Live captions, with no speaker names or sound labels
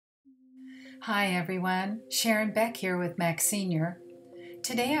Hi everyone, Sharon Beck here with Mac Senior.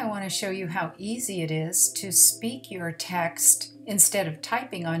 Today I want to show you how easy it is to speak your text instead of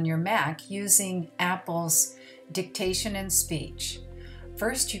typing on your Mac using Apple's Dictation and Speech.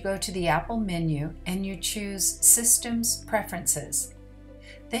 First, you go to the Apple menu and you choose Systems Preferences.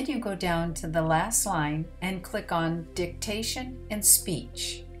 Then you go down to the last line and click on Dictation and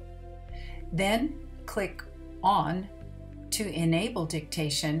Speech. Then click On to enable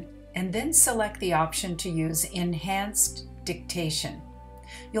dictation, and then select the option to use Enhanced Dictation.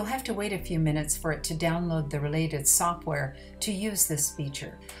 You'll have to wait a few minutes for it to download the related software to use this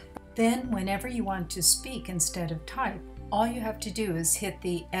feature. Then, whenever you want to speak instead of type, all you have to do is hit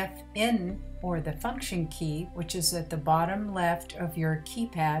the FN or the function key, which is at the bottom left of your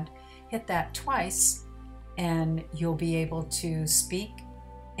keypad. Hit that twice and you'll be able to speak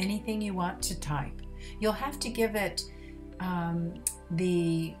anything you want to type. You'll have to give it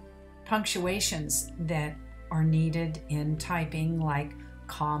the punctuations that are needed in typing, like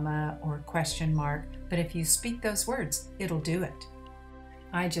comma or question mark, but if you speak those words, it'll do it.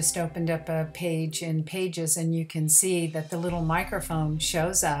 I just opened up a page in Pages and you can see that the little microphone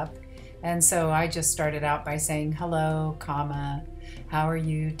shows up, and so I just started out by saying hello, comma, how are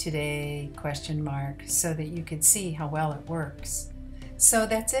you today, question mark, so that you could see how well it works. So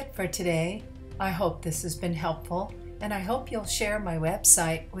that's it for today. I hope this has been helpful, and I hope you'll share my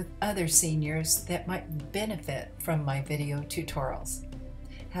website with other seniors that might benefit from my video tutorials.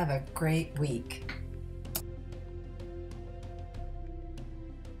 Have a great week.